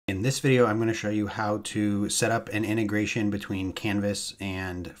In this video, I'm going to show you how to set up an integration between Canvas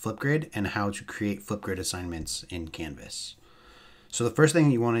and Flipgrid and how to create Flipgrid assignments in Canvas. So the first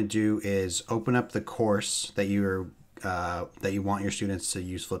thing you want to do is open up the course that you want your students to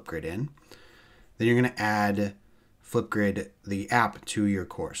use Flipgrid in. Then you're going to add Flipgrid, the app, to your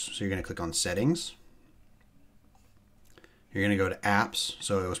course. So you're going to click on Settings. You're going to go to Apps.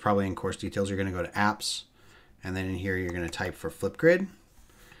 So it was probably in Course Details. You're going to go to Apps. And then in here, you're going to type for Flipgrid.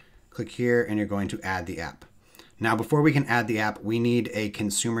 Click here and you're going to add the app. Now, before we can add the app, we need a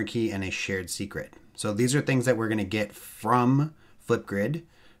consumer key and a shared secret. So these are things that we're going to get from Flipgrid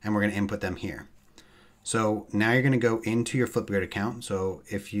and we're going to input them here. So now you're going to go into your Flipgrid account. So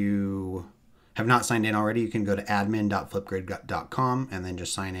if you have not signed in already, you can go to admin.flipgrid.com and then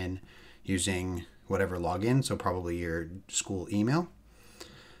just sign in using whatever login. So probably your school email.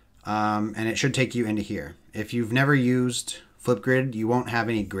 And it should take you into here. If you've never used Flipgrid, you won't have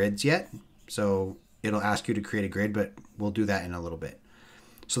any grids yet, so it'll ask you to create a grid, but we'll do that in a little bit.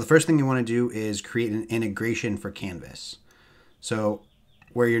 So the first thing you want to do is create an integration for Canvas. So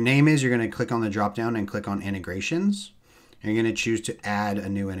where your name is, you're going to click on the drop down and click on integrations, and you're going to choose to add a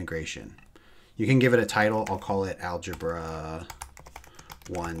new integration. You can give it a title. I'll call it Algebra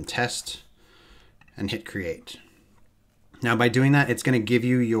 1 Test and hit create. Now by doing that, it's going to give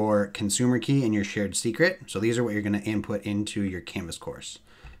you your consumer key and your shared secret. So these are what you're going to input into your Canvas course.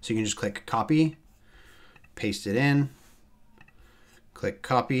 So you can just click copy, paste it in, click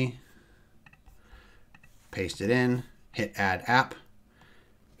copy, paste it in, hit add app,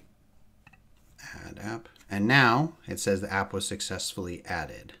 and now it says the app was successfully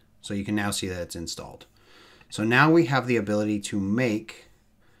added. So you can now see that it's installed. So now we have the ability to make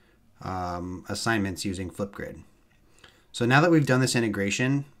assignments using Flipgrid. So now that we've done this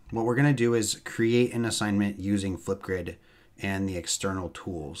integration, what we're going to do is create an assignment using Flipgrid and the external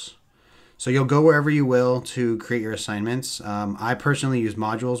tools. So you'll go wherever you will to create your assignments. I personally use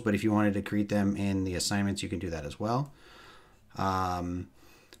modules, but if you wanted to create them in the assignments, you can do that as well. So I'm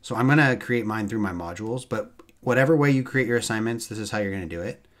going to create mine through my modules, but whatever way you create your assignments, this is how you're going to do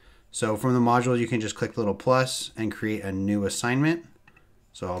it. So from the modules, you can just click the little plus and create a new assignment.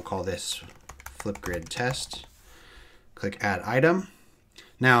 So I'll call this Flipgrid Test. Click add item.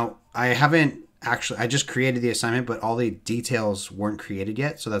 Now I just created the assignment, but all the details weren't created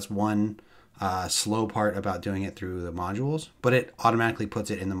yet. So that's one slow part about doing it through the modules, but it automatically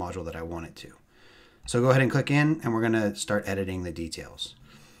puts it in the module that I want it to. So go ahead and click in and we're going to start editing the details.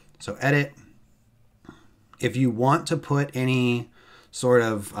 So edit. If you want to put any sort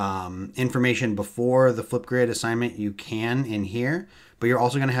of information before the Flipgrid assignment, you can in here, but you're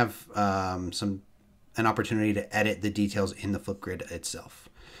also going to have an opportunity to edit the details in the Flipgrid itself.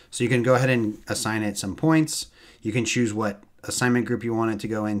 So you can go ahead and assign it some points. You can choose what assignment group you want it to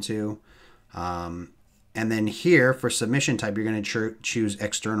go into. And then here for submission type, you're going to choose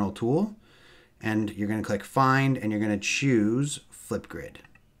external tool and you're going to click find and you're going to choose Flipgrid.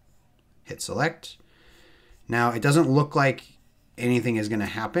 Hit select. Now it doesn't look like anything is going to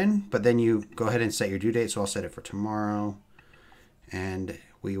happen, but then you go ahead and set your due date. So I'll set it for tomorrow and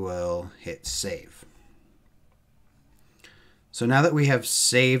we will hit save. So now that we have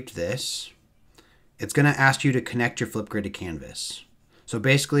saved this, it's going to ask you to connect your Flipgrid to Canvas. So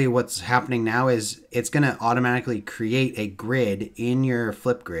basically what's happening now is it's going to automatically create a grid in your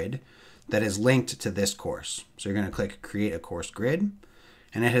Flipgrid that is linked to this course. So you're going to click create a course grid,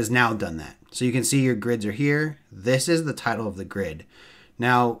 and it has now done that. So you can see your grids are here. This is the title of the grid.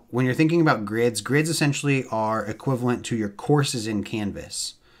 Now, when you're thinking about grids, grids essentially are equivalent to your courses in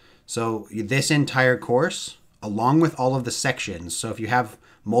Canvas. So this entire course, along with all of the sections. So if you have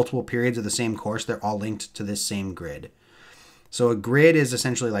multiple periods of the same course, they're all linked to this same grid. So a grid is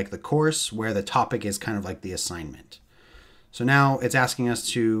essentially like the course where the topic is kind of like the assignment. So now it's asking us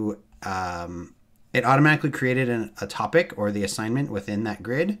to, it automatically created a topic or the assignment within that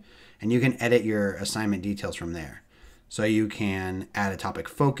grid, and you can edit your assignment details from there. So you can add a topic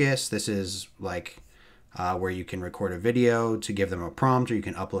focus. This is like where you can record a video to give them a prompt, or you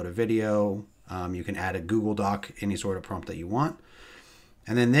can upload a video. You can add a Google Doc, any sort of prompt that you want.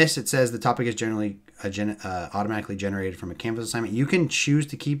 And then this, it says the topic is generally automatically generated from a Canvas assignment. You can choose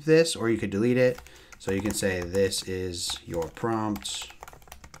to keep this or you could delete it. So you can say this is your prompt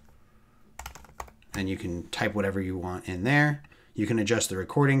and you can type whatever you want in there. You can adjust the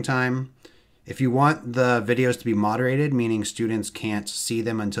recording time. If you want the videos to be moderated, meaning students can't see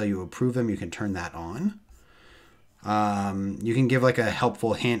them until you approve them, you can turn that on. You can give like a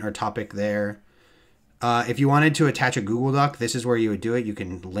helpful hint or topic there. If you wanted to attach a Google Doc, this is where you would do it. You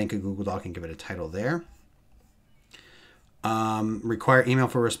can link a Google Doc and give it a title there. require email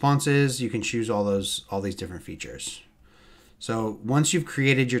for responses. You can choose all these different features. So once you've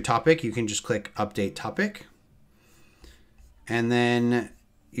created your topic, you can just click Update Topic. And then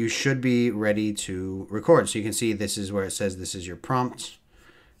you should be ready to record. So you can see this is where it says this is your prompt.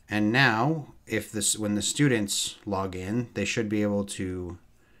 And now, when the students log in, they should be able to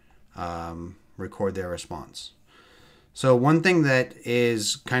record their response. So one thing that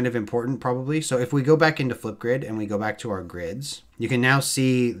is kind of important probably, so if we go back into Flipgrid and we go back to our grids, you can now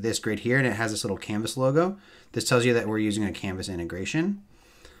see this grid here and it has this little Canvas logo. This tells you that we're using a Canvas integration.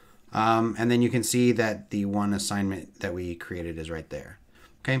 And then you can see that the one assignment that we created is right there.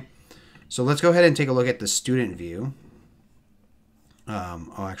 Okay, so let's go ahead and take a look at the student view.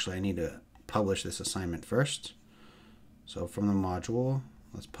 Oh, actually, I need to publish this assignment first. So from the module,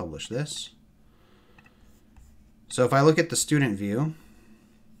 let's publish this. So if I look at the student view,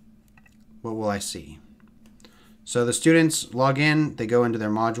 what will I see? So the students log in, they go into their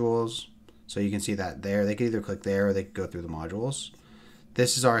modules. So you can see that there. They can either click there or they can go through the modules.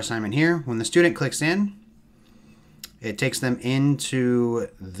 This is our assignment here. When the student clicks in, it takes them into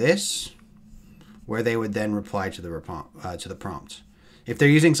this, where they would then reply to the prompt. If they're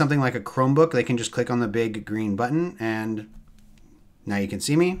using something like a Chromebook, they can just click on the big green button and now you can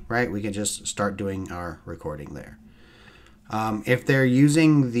see me, right? We can just start doing our recording there. If they're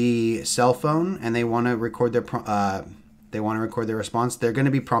using the cell phone and they want to record their response, they're going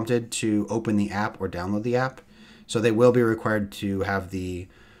to be prompted to open the app or download the app. So they will be required to have the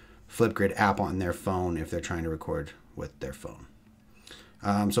Flipgrid app on their phone if they're trying to record with their phone.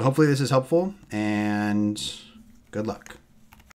 So hopefully this is helpful and good luck.